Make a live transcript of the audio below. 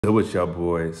Good with y'all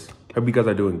boys. Hope you guys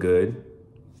are doing good.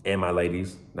 And my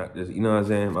ladies. Not just, you know what I'm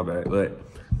saying? My bad. But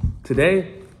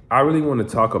today, I really want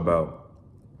to talk about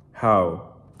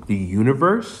how the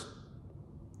universe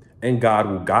and God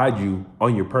will guide you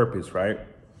on your purpose, right?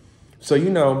 So,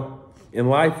 in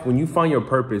life, when you find your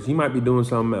purpose, you might be doing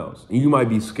something else. And you might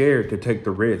be scared to take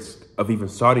the risk of even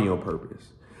starting your purpose.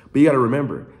 But you got to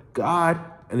remember, God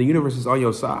and the universe is on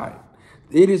your side.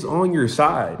 It is on your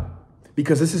side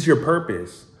because this is your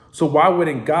purpose. So why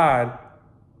wouldn't God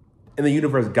and the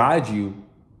universe guide you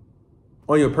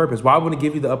on your purpose? Why wouldn't it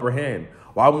give you the upper hand?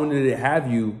 Why wouldn't it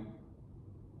have you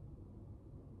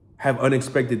have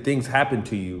unexpected things happen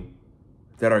to you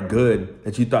that are good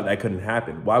that you thought that couldn't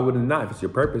happen? Why would it not? If it's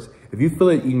your purpose, if you feel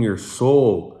it in your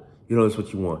soul, you know that's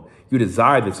what you want. You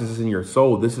desire this. This is in your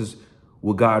soul. This is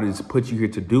what God has put you here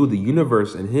to do. The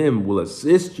universe and him will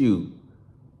assist you.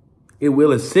 It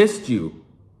will assist you.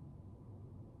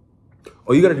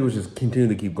 All you got to do is just continue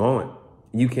to keep going.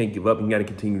 You can't give up, and you got to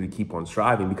continue to keep on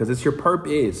striving because it's your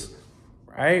purpose,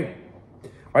 right?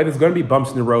 Right? There's going to be bumps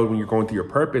in the road when you're going through your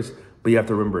purpose, but you have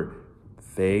to remember,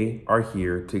 they are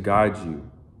here to guide you.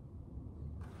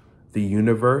 The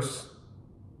universe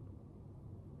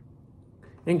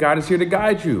and God is here to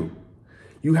guide you.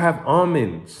 You have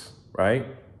omens, right?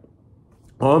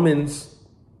 Omens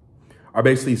are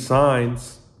basically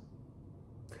signs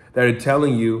that are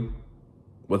telling you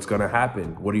what's going to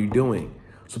happen. What are you doing?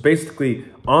 So basically,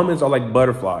 almonds are like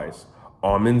butterflies.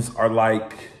 Almonds are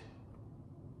like,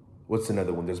 what's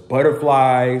another one? There's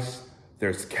butterflies.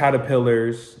 There's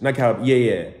caterpillars. Not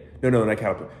caterpillars. No, not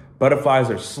caterpillars. Butterflies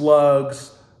are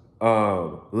slugs,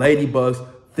 ladybugs.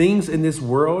 Things in this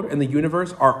world and the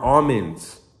universe are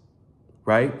almonds,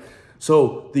 right?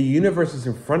 So the universe is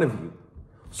in front of you.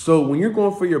 So when you're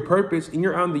going for your purpose and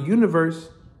you're out in the universe,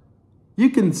 you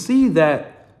can see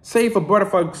that. Say if a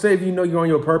butterfly, say if you know you're on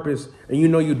your purpose and you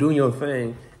know you're doing your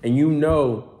thing and you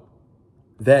know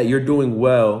that you're doing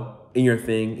well in your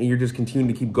thing and you're just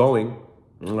continuing to keep going,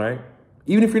 all right?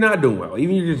 Even if you're not doing well,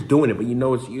 even if you're just doing it, but you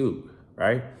know it's you,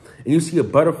 right? And you see a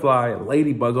butterfly, a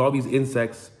ladybug, all these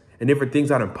insects and different things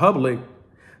out in public,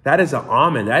 that is an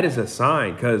omen, that is a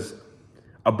sign because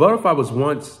a butterfly was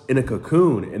once in a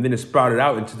cocoon and then it sprouted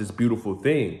out into this beautiful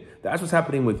thing. That's what's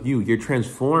happening with you. You're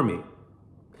transforming.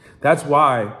 That's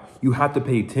why you have to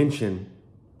pay attention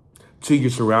to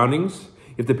your surroundings.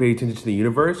 You have to pay attention to the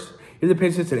universe. You have to pay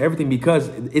attention to everything because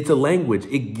it's a language.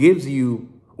 It gives you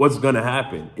what's going to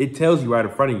happen. It tells you right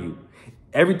in front of you.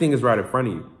 Everything is right in front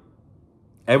of you.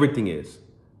 Everything is.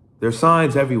 There's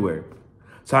signs everywhere.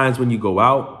 Signs when you go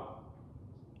out.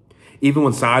 Even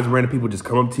when signs random people just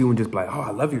come up to you and just be like, oh, I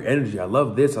love your energy. I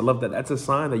love this. I love that. That's a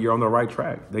sign that you're on the right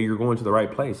track, that you're going to the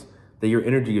right place, that your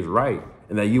energy is right.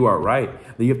 And that you are right,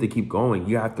 then you have to keep going.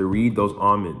 You have to read those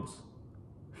omens.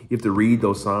 You have to read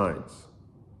those signs.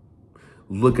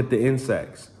 Look at the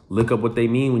insects. Look up what they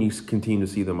mean when you continue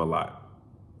to see them a lot.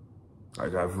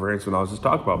 Like, for instance, when I was just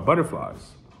talking about butterflies.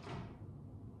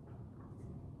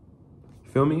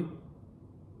 Feel me?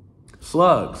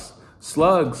 Slugs.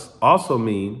 Slugs also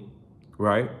mean,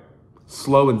 right,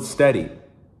 slow and steady.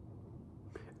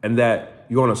 And that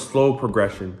you're on a slow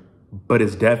progression, but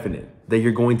it's definite. That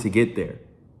you're going to get there.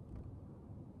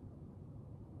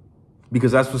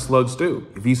 Because that's what slugs do.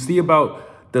 If you see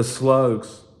about the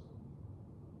slugs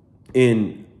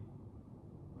in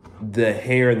the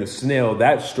hare and the snail,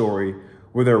 that story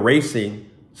where they're racing,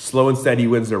 slow and steady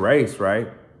wins the race, right?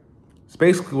 It's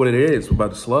basically what it is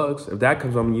about the slugs. If that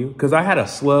comes on you, because I had a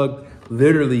slug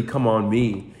literally come on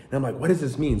me. And I'm like, what does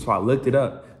this mean? So I looked it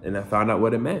up and I found out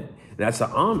what it meant. That's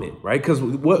an almond, right? Because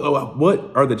what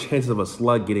are the chances of a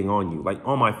slug getting on you? Like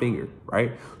on my finger,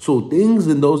 right? So things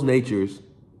in those natures,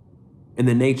 in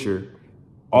the nature,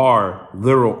 are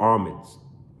literal almonds.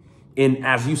 And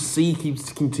as you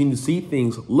continue to see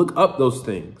things, look up those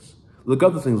things. Look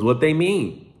up those things, what they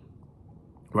mean,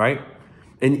 right?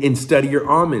 And study your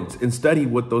almonds and study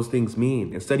what those things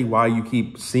mean and study why you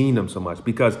keep seeing them so much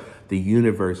because the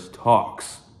universe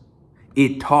talks.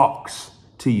 It talks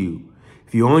to you.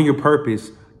 If you're on your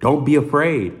purpose, don't be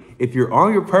afraid. If you're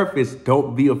on your purpose,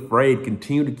 don't be afraid.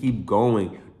 Continue to keep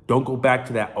going. Don't go back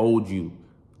to that old you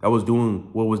that was doing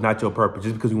what was not your purpose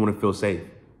just because you want to feel safe.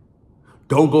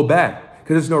 Don't go back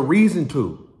because there's no reason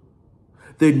to.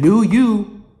 The new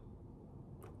you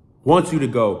wants you to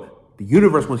go. The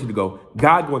universe wants you to go.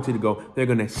 God wants you to go. They're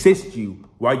going to assist you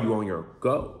while you're on your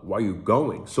go, while you're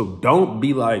going. So don't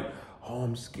be like, oh,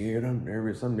 I'm scared, I'm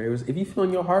nervous. If you feel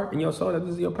in your heart and your soul that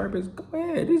this is your purpose, go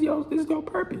ahead. This is your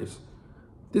purpose.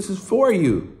 This is for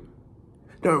you.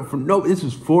 No, this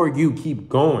is for you. Keep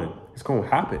going. It's going to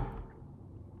happen.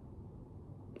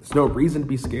 There's no reason to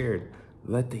be scared.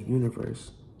 Let the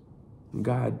universe and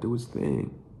God do his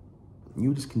thing.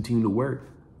 You just continue to work,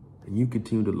 and you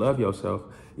continue to love yourself,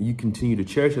 and you continue to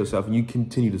cherish yourself, and you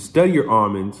continue to study your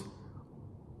omens.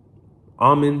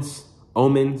 Omens.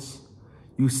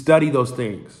 You study those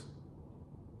things.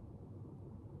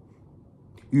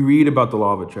 You read about the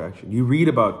law of attraction. You read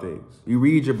about things. You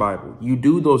read your Bible. You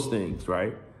do those things,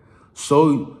 right?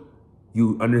 So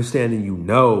you understand and you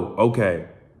know, okay,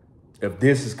 if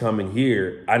this is coming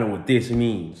here, I know what this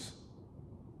means.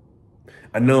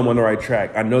 I know I'm on the right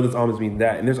track. I know this omens mean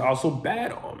that. And there's also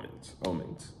bad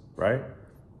omens, right?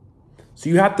 So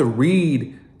you have to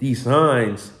read these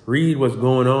signs, read what's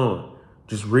going on.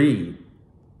 Just read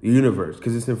the universe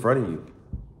because it's in front of you.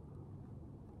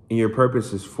 And your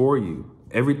purpose is for you.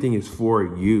 Everything is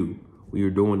for you when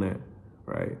you're doing that,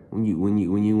 right? When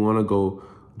you want to go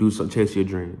do some, chase your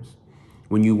dreams.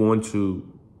 When you want to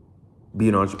be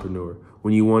an entrepreneur.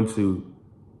 When you want to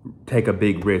take a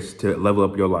big risk to level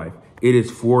up your life. It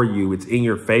is for you. It's in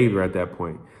your favor at that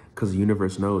point because the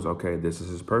universe knows, okay, this is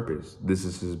his purpose. This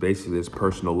is basically his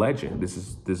personal legend. This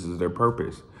is their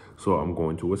purpose. So I'm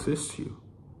going to assist you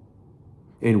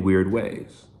in weird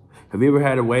ways. Have you ever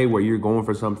had a way where you're going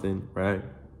for something, right?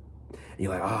 And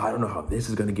you're like, oh, I don't know how this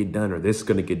is going to get done or this is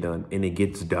going to get done. And it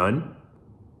gets done.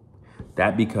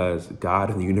 That because God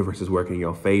and the universe is working in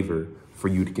your favor for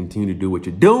you to continue to do what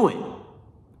you're doing.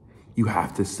 You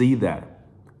have to see that.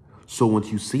 So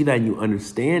once you see that and you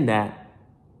understand that,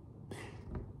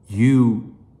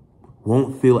 you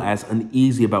won't feel as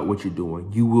uneasy about what you're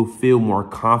doing. You will feel more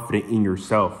confident in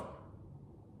yourself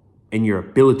and your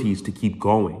abilities to keep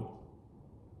going.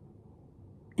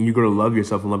 And you're going to love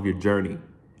yourself and love your journey.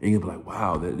 And you'll be like,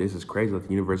 wow, this is crazy with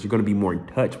the universe. You're going to be more in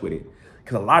touch with it.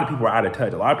 Because a lot of people are out of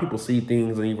touch. A lot of people see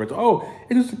things in the universe. Oh,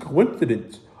 it's just a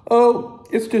coincidence. Oh,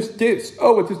 it's just this.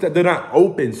 Oh, it's just that. They're not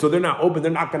open. So they're not open.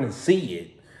 They're not going to see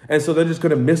it. And so they're just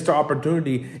going to miss their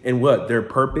opportunity. And what? Their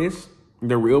purpose,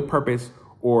 their real purpose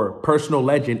or personal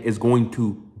legend is going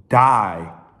to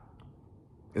die.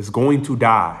 It's going to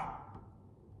die.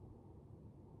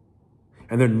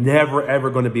 And they're never, ever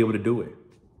going to be able to do it.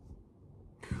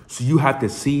 So you have to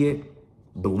see it,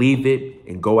 believe it,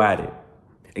 and go at it.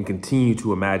 And continue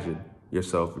to imagine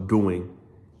yourself doing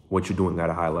what you're doing at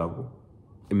a high level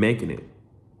and making it.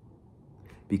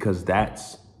 Because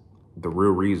that's the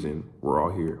real reason we're all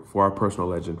here, for our personal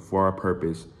legend, for our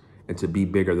purpose, and to be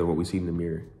bigger than what we see in the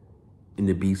mirror, and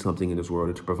to be something in this world,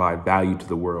 and to provide value to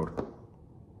the world,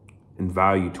 and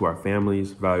value to our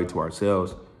families, value to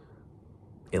ourselves,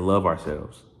 and love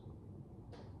ourselves,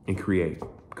 and create,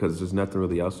 because there's nothing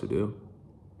really else to do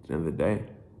at the end of the day,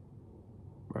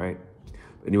 right?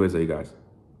 Anyways, hey guys,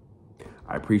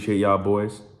 I appreciate y'all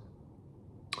boys.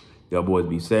 Y'all boys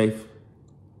be safe,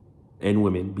 and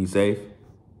women be safe.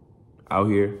 Out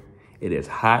here, it is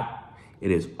hot.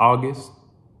 It is August.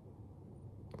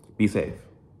 Be safe.